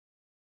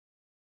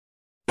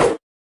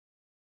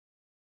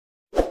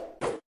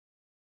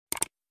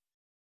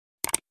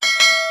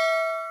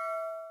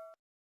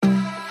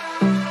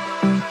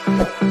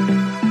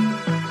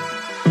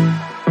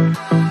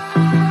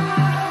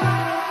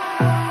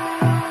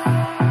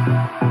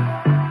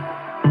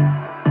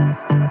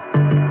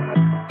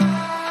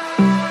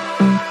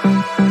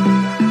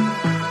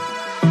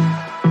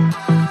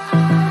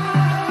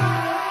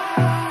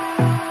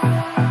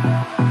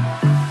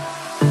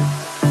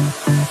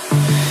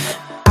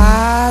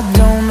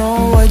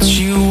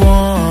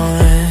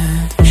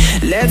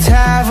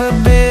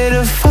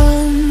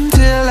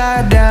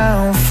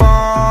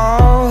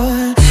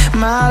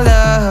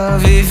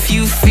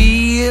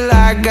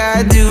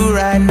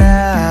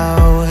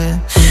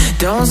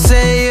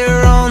say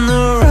you're on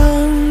the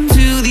run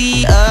to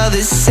the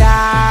other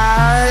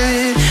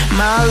side,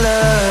 my love.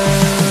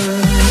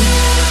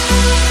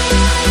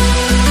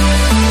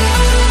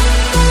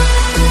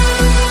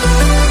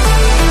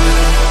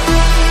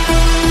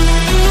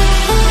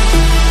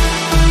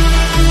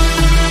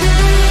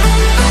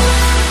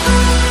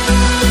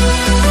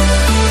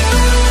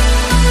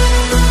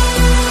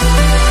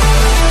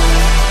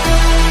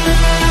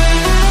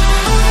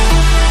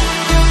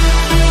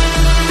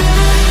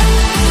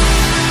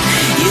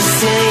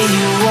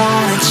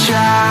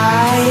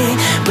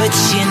 But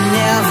you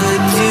never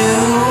do.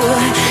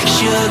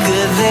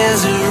 Sugar,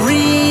 there's a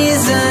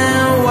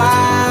reason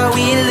why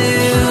we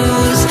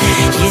lose.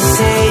 You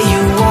say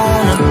you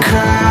wanna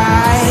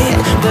cry,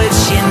 but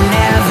you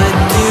never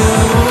do.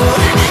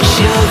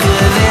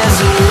 Sugar, there's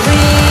a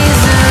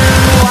reason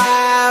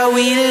why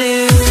we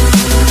lose.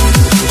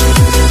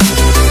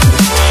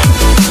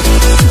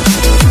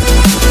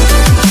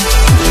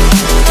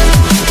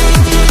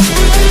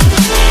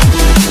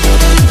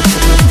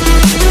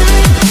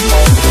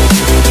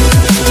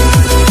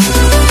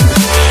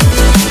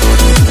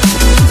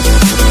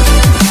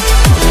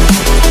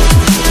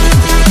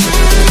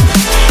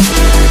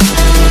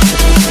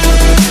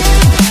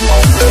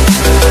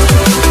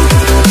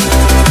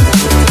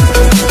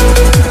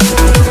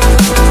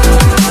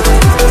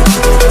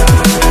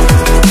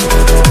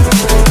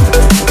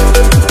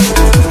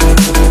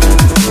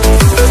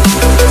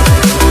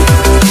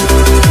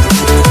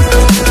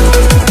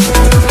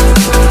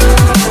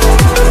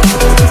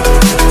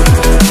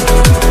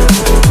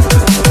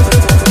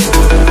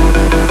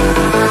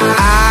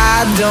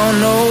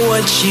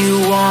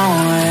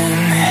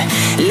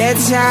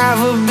 Let's have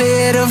a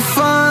bit of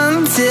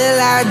fun till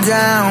I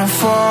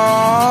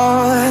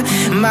downfall.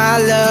 My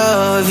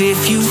love,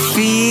 if you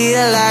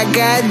feel like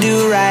I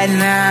do right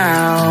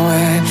now,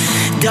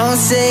 don't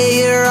say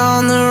you're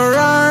on the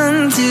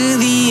run to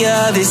the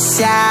other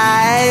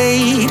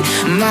side,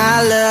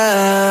 my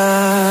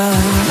love.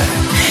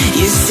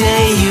 You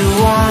say you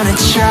wanna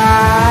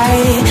try,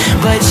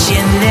 but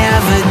you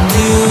never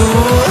do.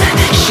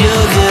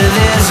 Sugar,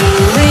 there's a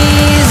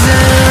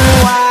reason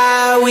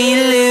why we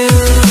lose.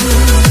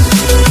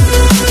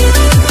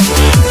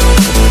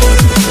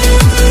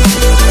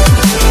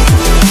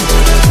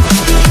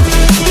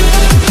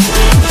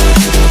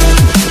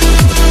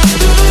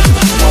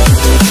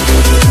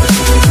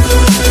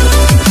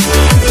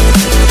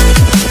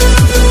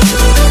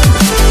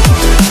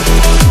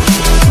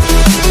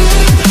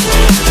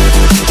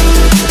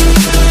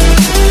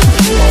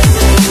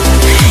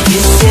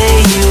 You say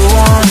you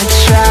wanna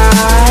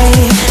try,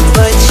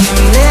 but you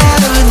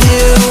never do.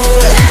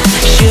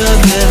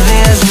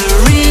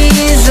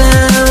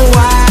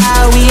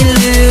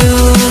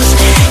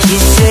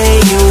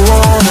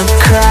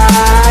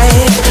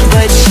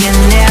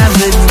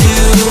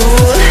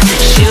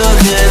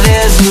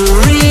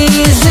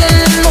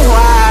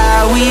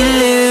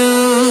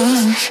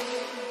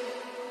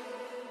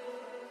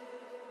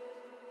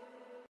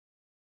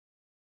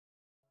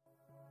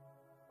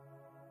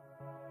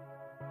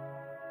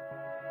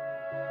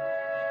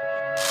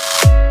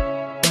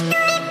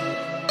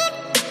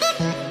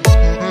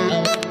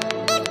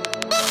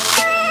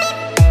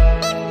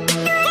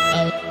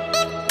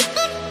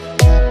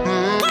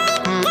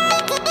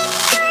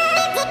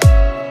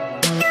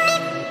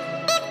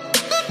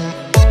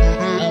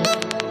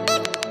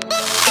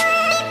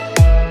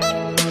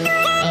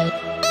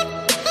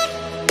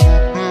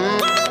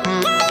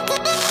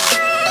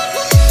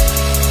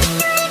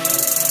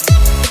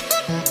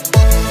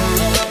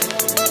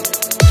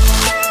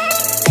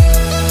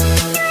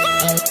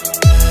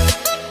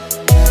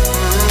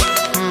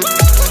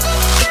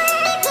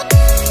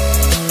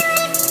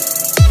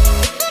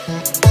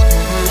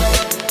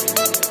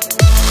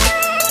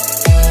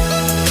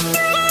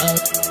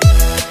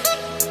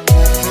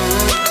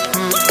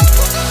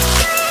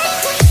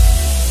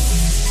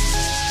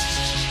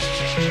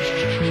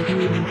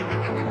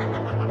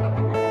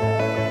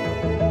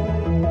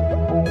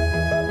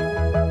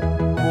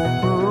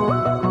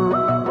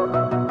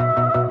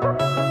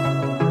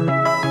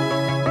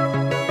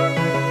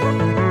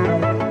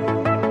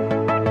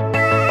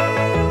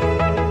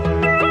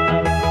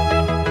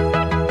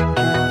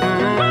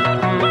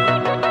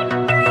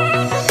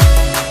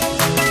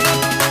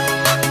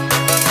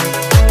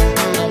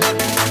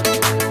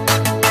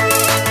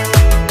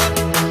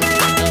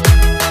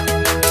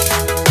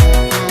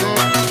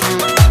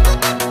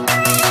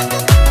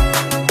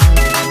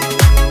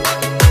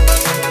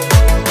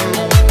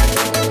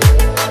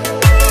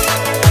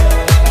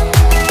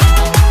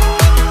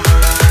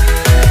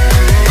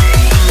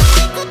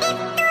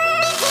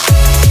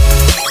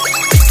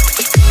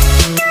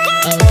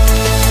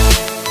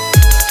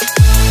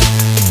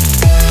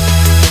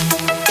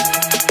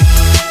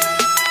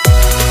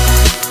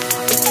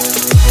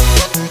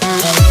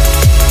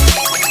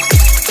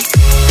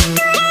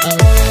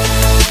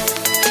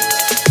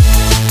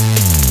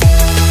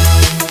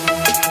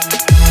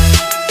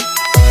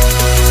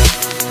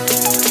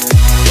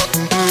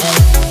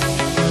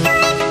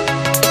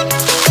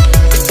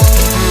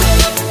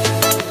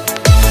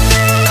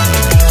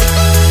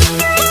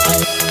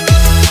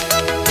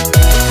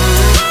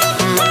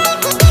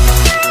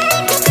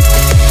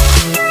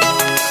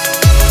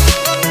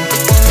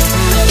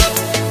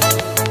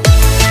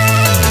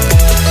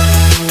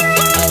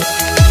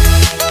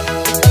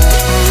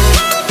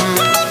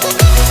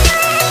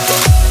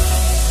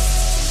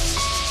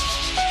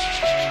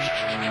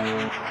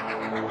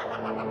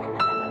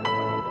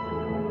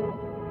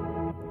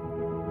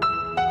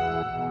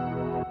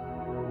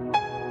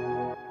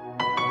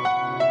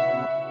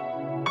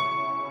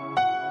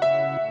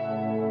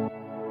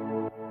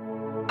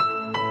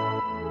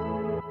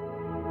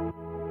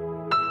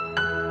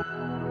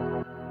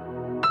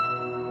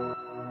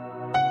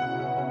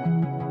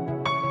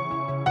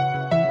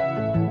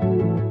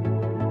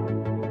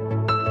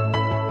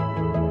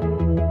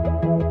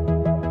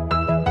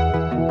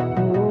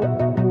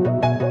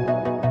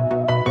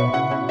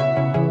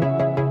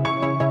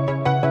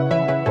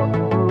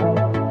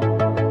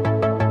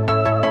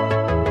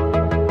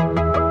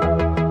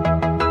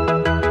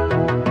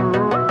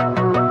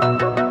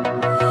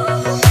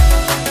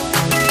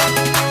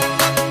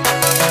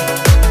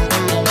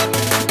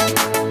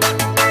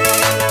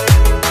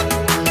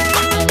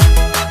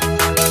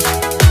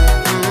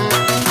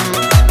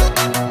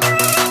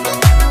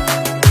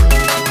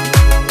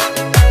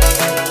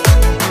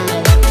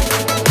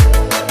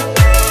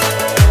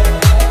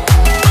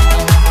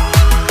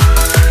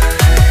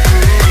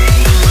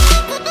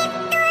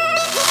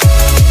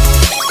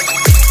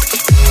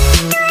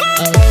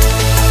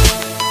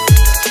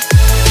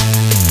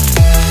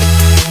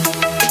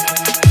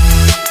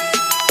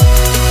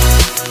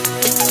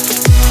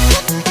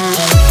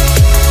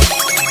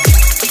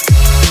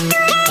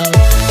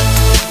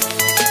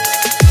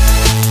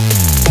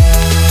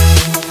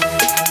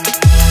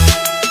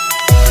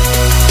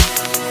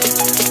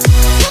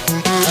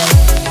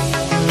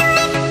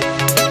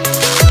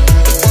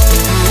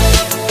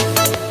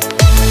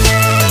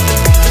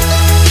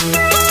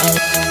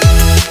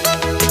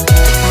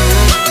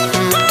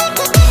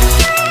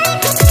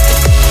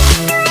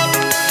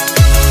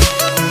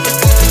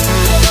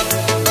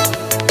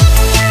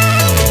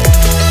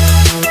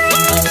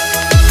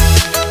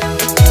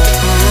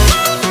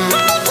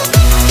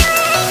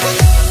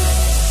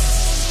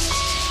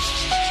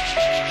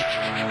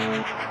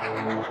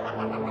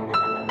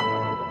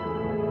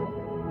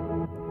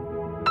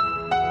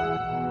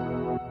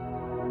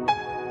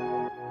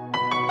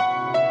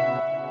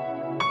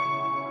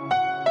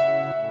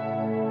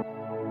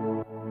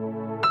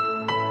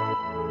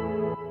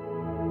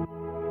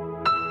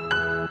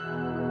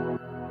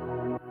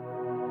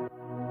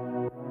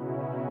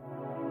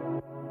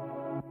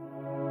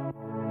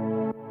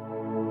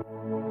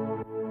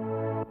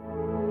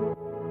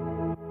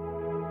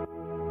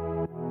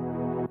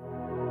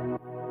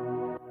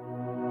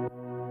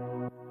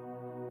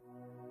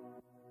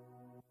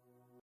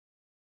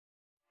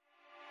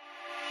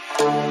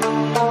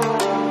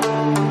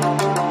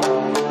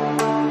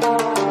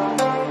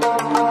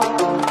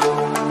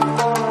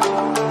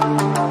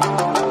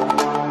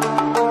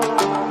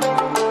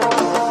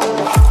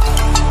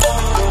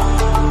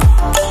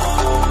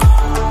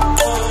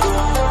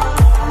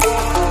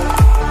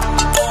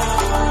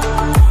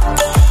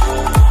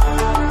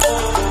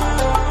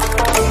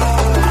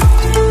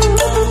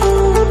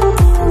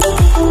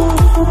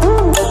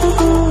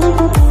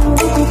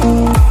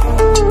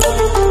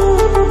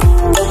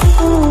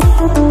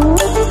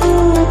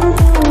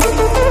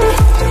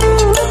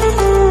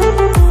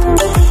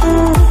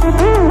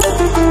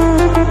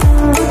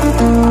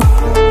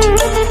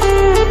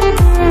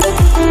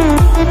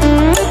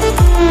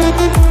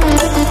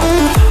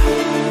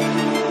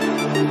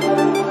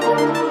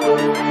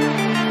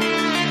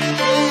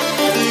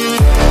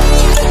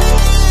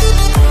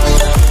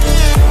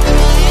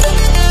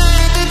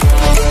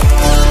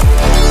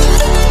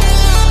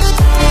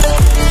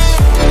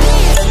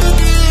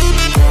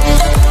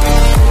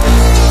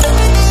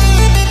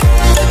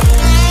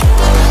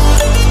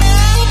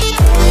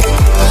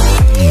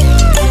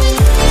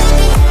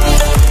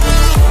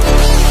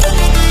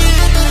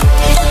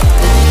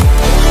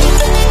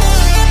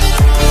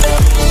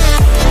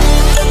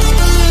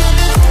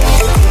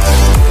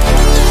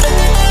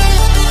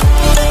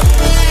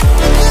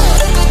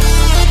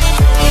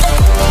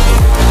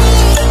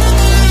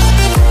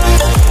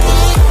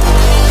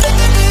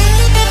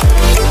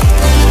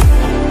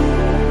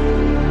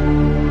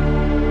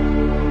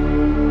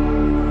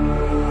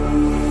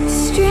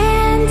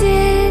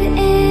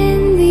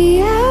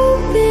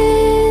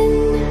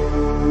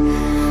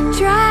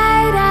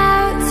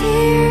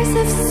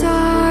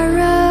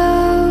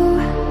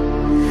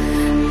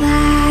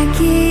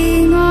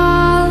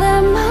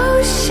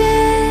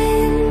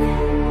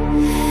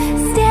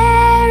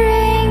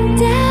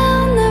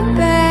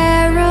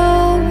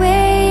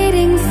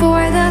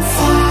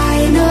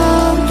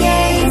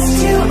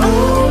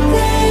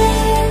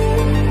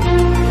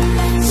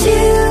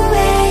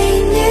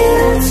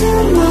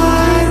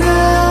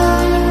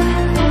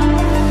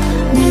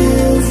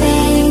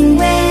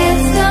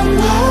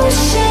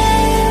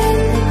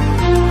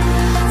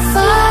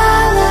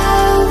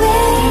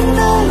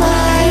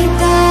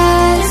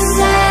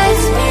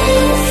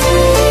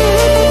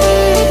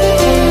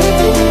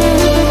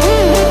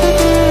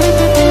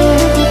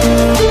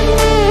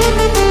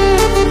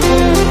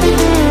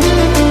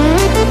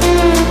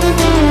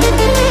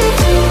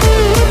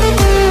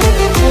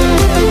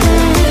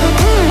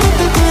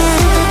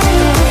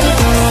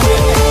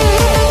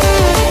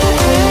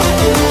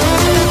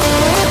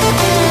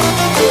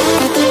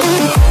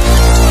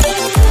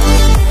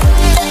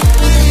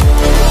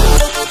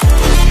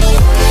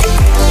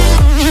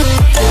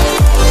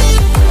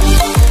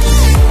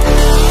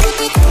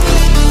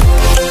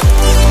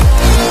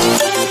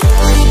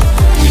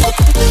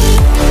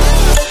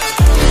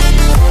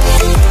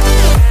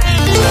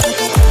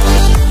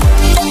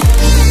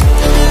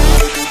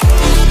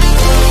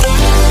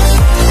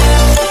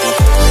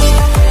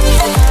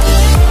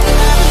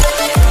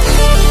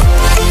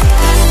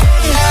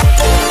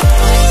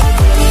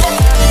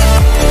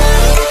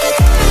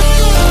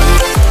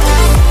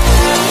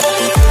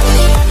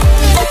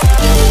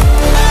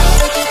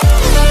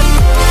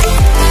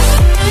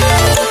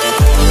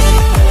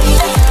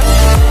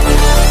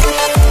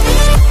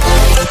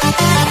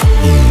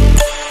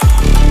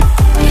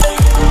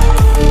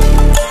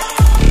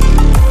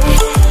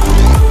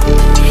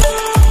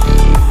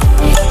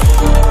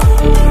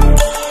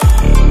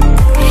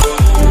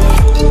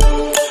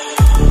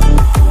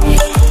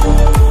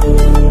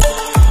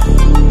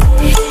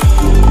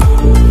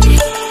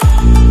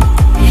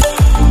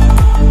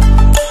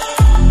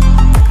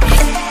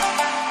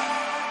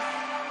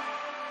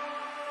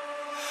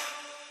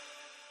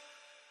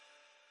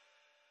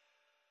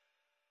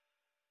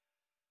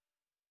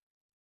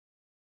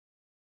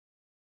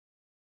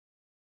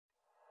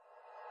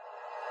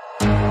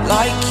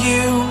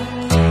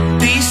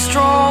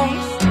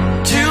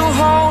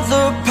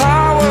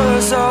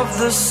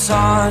 the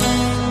sun.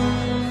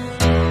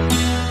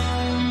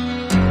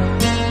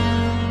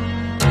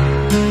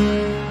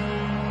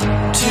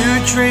 To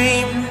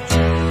dream,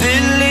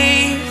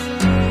 believe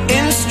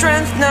in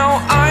strength, now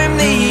I'm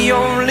the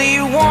only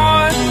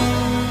one.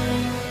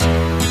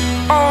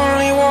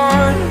 Only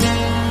one.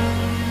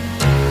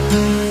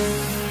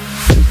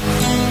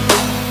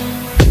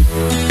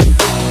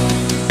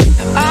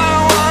 I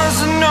was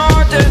an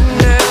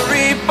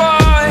ordinary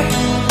boy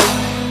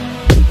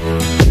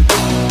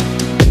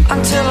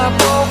until I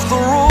broke the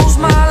rules,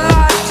 my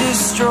life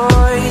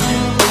destroyed.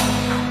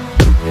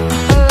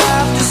 A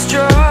life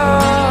destroyed.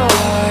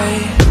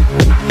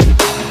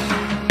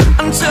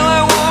 Until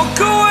I woke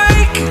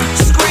awake,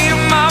 scream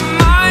my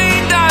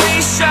mind, I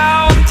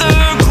shout, the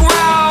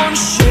ground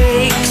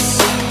shakes.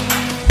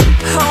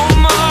 How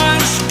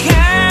much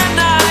can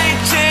I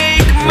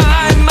take?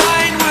 My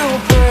mind will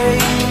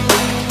break.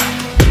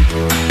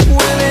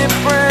 Will it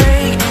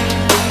break?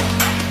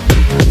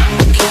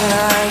 Can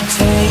I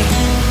take?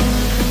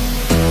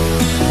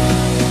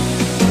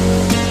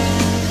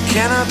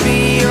 Can I be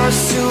your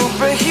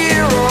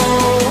superhero?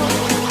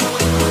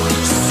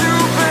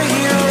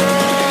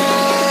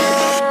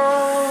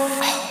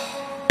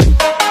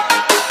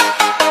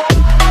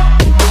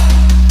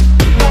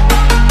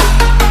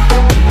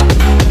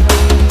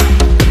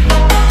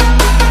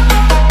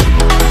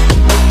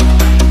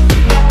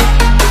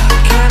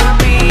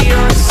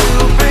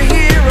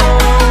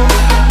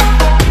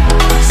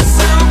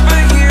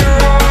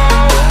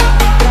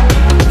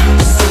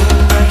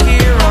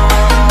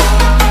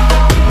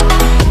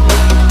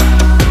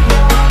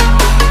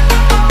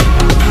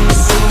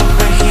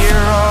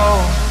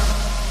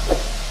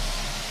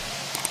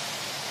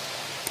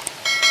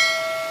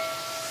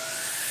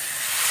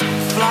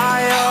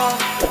 Fly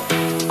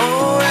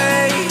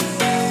away.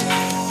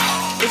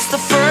 It's the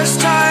first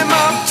time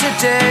of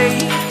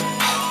today.